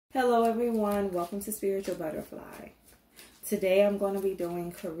Hello everyone, welcome to Spiritual Butterfly. Today I'm going to be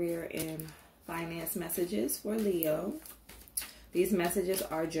doing career and finance messages for Leo. These messages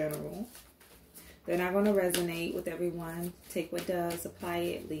are general. They're not going to resonate with everyone. Take what does, apply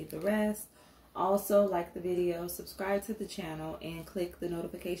it, leave the rest. Also, like the video, subscribe to the channel, and click the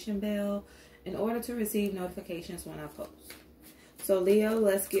notification bell in order to receive notifications when I post. So Leo,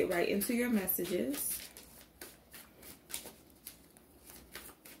 let's get right into your messages.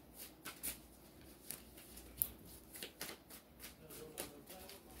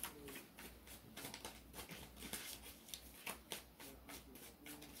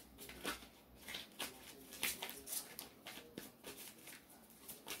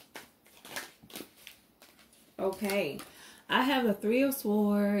 Okay, I have the Three of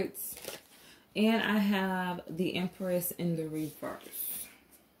Swords and I have the Empress in the reverse.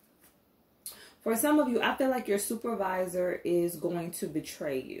 For some of you, I feel like your supervisor is going to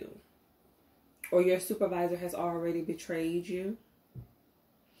betray you, or your supervisor has already betrayed you.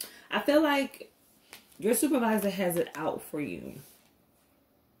 I feel like your supervisor has it out for you.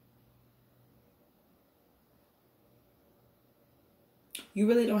 You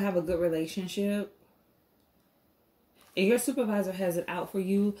really don't have a good relationship. And your supervisor has it out for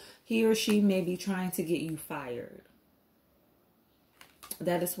you. He or she may be trying to get you fired.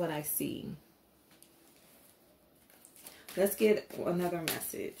 That is what I see. Let's get another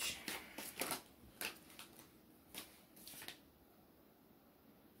message.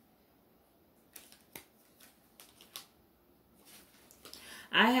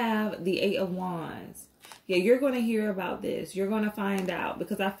 I have the Eight of Wands. Yeah, you're going to hear about this. You're going to find out,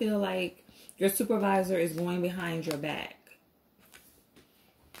 because I feel like your supervisor is going behind your back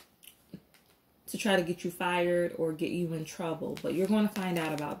to try to get you fired or get you in trouble. But you're going to find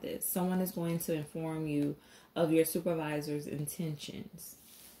out about this. Someone is going to inform you of your supervisor's intentions.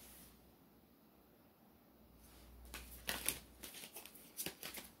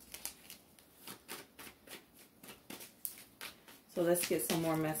 So let's get some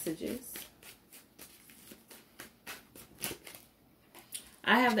more messages.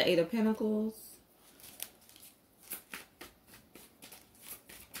 I have the Eight of Pentacles.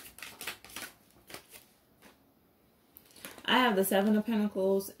 I have the Seven of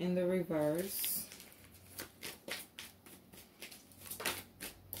Pentacles in the reverse.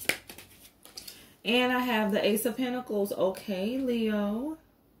 And I have the Ace of Pentacles. Okay, Leo.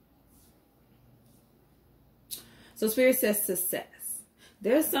 So Spirit says success.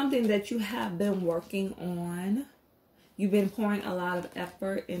 There's something that you have been working on. You've been pouring a lot of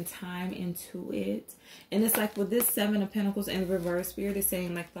effort and time into it. And it's like with this Seven of Pentacles in the reverse, Spirit is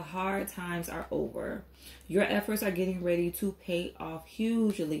saying like the hard times are over. Your efforts are getting ready to pay off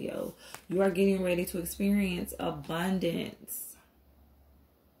huge, Leo. You are getting ready to experience abundance.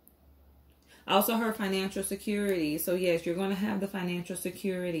 I also heard financial security. So yes, you're going to have the financial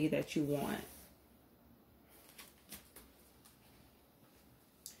security that you want.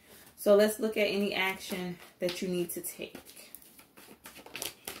 So let's look at any action that you need to take.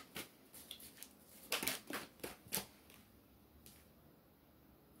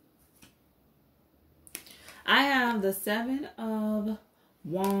 I have the Seven of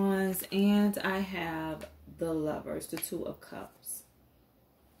Wands and I have the Lovers, the Two of Cups.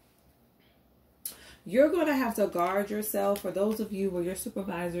 You're going to have to guard yourself. For those of you where your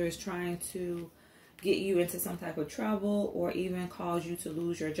supervisor is trying to get you into some type of trouble or even cause you to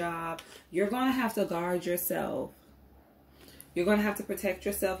lose your job, you're going to have to guard yourself. You're going to have to protect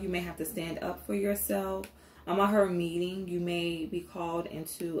yourself. You may have to stand up for yourself. I heard meeting. You may be called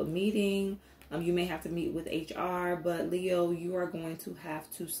into a meeting. You may have to meet with HR. But Leo, you are going to have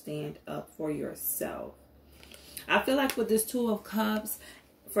to stand up for yourself. I feel like with this Two of Cups,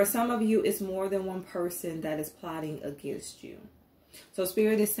 for some of you, it's more than one person that is plotting against you. So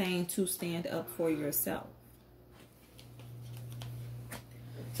Spirit is saying to stand up for yourself.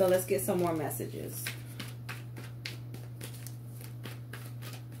 So let's get some more messages.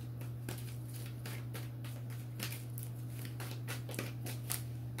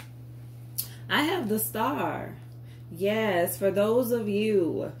 I have the Star. Yes, for those of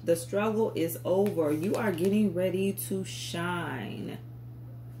you, the struggle is over. You are getting ready to shine.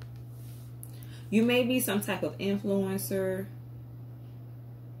 You may be some type of influencer.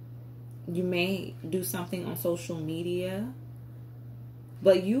 You may do something on social media,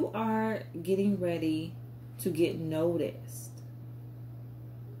 but you are getting ready to get noticed.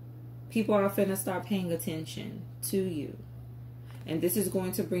 People are finna start paying attention to you. And this is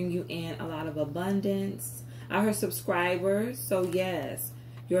going to bring you in a lot of abundance. I heard subscribers. So yes,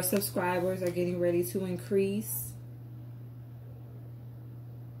 your subscribers are getting ready to increase.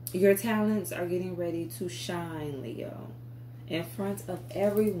 Your talents are getting ready to shine, Leo, in front of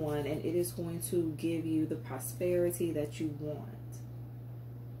everyone, and it is going to give you the prosperity that you want.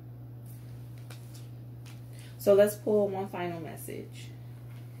 So let's pull one final message.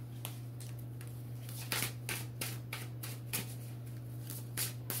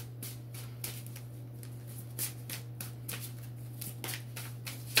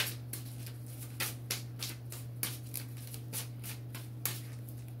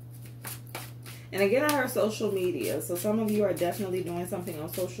 And again, I heard social media. So some of you are definitely doing something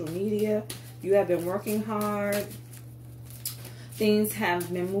on social media. You have been working hard. Things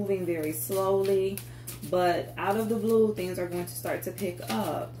have been moving very slowly. But out of the blue, things are going to start to pick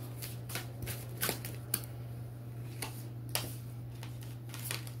up.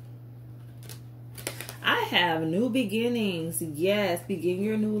 I have new beginnings. Yes, begin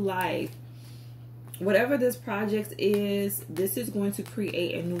your new life. Whatever this project is, this is going to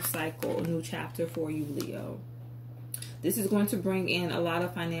create a new cycle, a new chapter for you, Leo. This is going to bring in a lot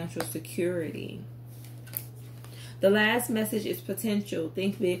of financial security. The last message is potential.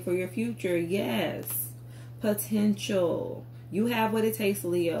 Think big for your future. Yes, potential. You have what it takes,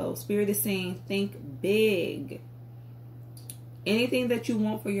 Leo. Spirit is saying think big. Anything that you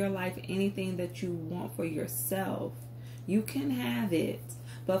want for your life, anything that you want for yourself, you can have it.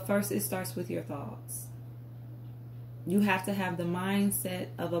 But first, it starts with your thoughts. You have to have the mindset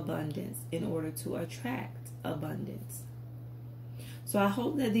of abundance in order to attract abundance. So I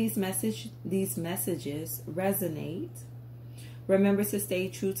hope that these messages resonate. Remember to stay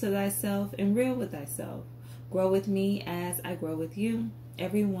true to thyself and real with thyself. Grow with me as I grow with you.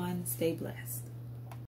 Everyone, stay blessed.